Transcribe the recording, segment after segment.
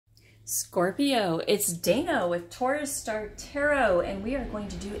Scorpio, it's Dana with Taurus Star Tarot, and we are going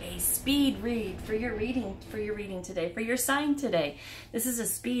to do a speed read for your reading today, for your sign today. This is a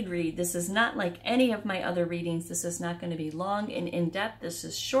speed read. This is not like any of my other readings. This is not going to be long and in-depth. This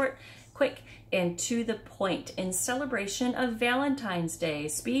is short, quick, and to the point in celebration of Valentine's Day.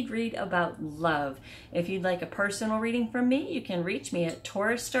 Speed read about love. If you'd like a personal reading from me, you can reach me at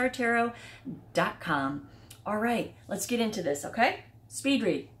TaurusStarTarot.com. All right, let's get into this, okay? Speed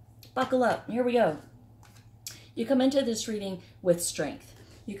read. Buckle up. Here we go. You come into this reading with strength.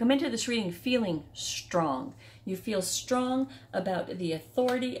 You come into this reading feeling strong. You feel strong about the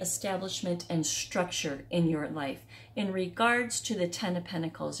authority, establishment, and structure in your life in regards to the Ten of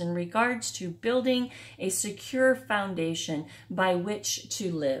Pentacles, in regards to building a secure foundation by which to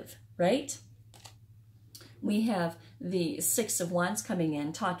live, right? We have the Six of Wands coming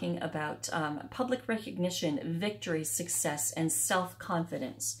in, talking about public recognition, victory, success, and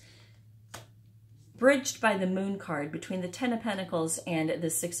self-confidence. Bridged by the Moon card between the Ten of Pentacles and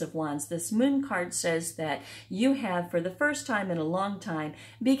the Six of Wands. This Moon card says that you have, for the first time in a long time,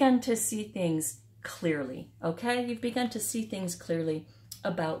 begun to see things clearly, okay? You've begun to see things clearly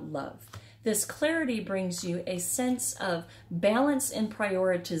about love. This clarity brings you a sense of balance and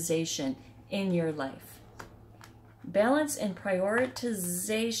prioritization in your life. Balance and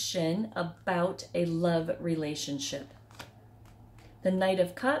prioritization about a love relationship. The Knight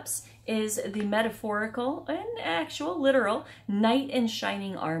of Cups is the metaphorical and actual, literal, knight in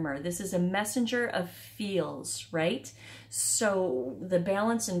shining armor. This is a messenger of feels, right? So the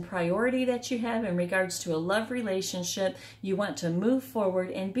balance and priority that you have in regards to a love relationship, you want to move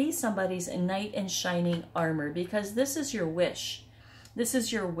forward and be somebody's knight in shining armor because this is your wish. This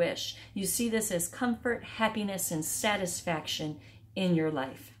is your wish. You see this as comfort, happiness, and satisfaction in your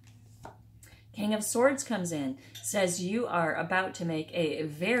life. King of Swords comes in, says you are about to make a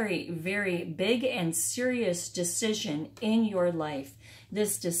very, very big and serious decision in your life.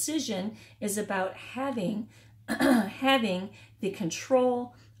 This decision is about having the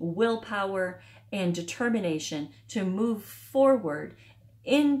control, willpower, and determination to move forward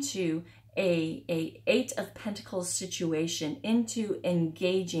into a Eight of Pentacles situation, into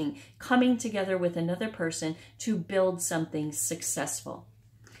engaging, coming together with another person to build something successful.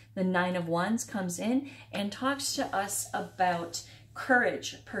 The Nine of Wands comes in and talks to us about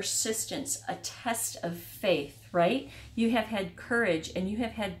courage, persistence, a test of faith, right? You have had courage and you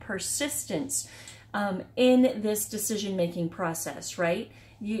have had persistence in this decision-making process, right?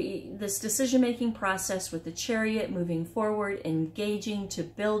 This decision-making process with the Chariot, moving forward, engaging to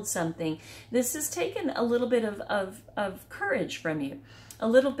build something. This has taken a little bit of courage from you, a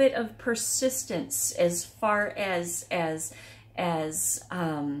little bit of persistence as far as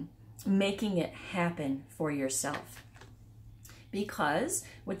making it happen for yourself. Because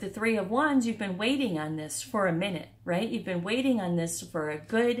with the Three of Wands, you've been waiting on this for a minute, right? You've been waiting on this for a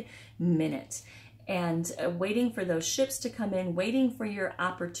good minute and waiting for those ships to come in, waiting for your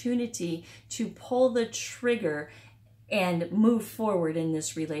opportunity to pull the trigger and move forward in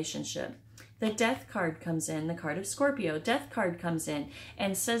this relationship. The Death card comes in, the card of Scorpio. Death card comes in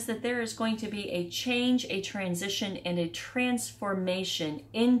and says that there is going to be a change, a transition, and a transformation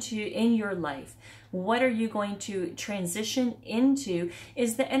in your life. What are you going to transition into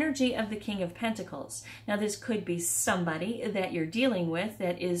is the energy of the King of Pentacles. Now, this could be somebody that you're dealing with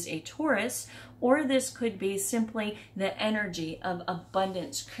that is a Taurus, or this could be simply the energy of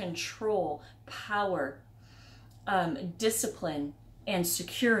abundance, control, power, discipline, and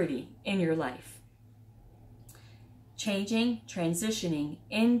security in your life. Changing, transitioning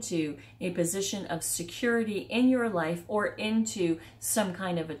into a position of security in your life or into some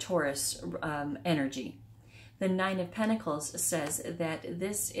kind of a Taurus energy. The Nine of Pentacles says that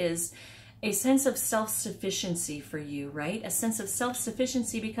this is a sense of self-sufficiency for you, right? A sense of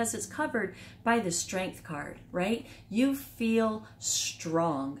self-sufficiency because it's covered by the Strength card, right? You feel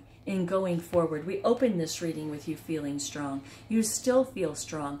strong in going forward. We opened this reading with you feeling strong. You still feel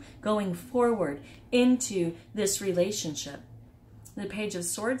strong going forward into this relationship. The Page of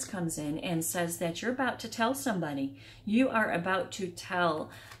Swords comes in and says that you're about to tell somebody. You are about to tell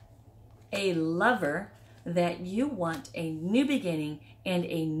a lover that you want a new beginning and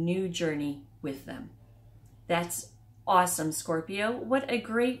a new journey with them. That's awesome, Scorpio. What a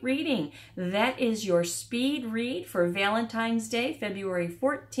great reading. That is your speed read for Valentine's Day, February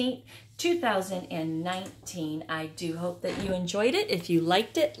 14th, 2019. I do hope that you enjoyed it. If you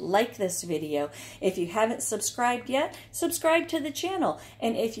liked it, like this video. If you haven't subscribed yet, subscribe to the channel.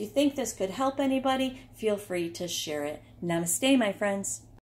 And if you think this could help anybody, feel free to share it. Namaste, my friends.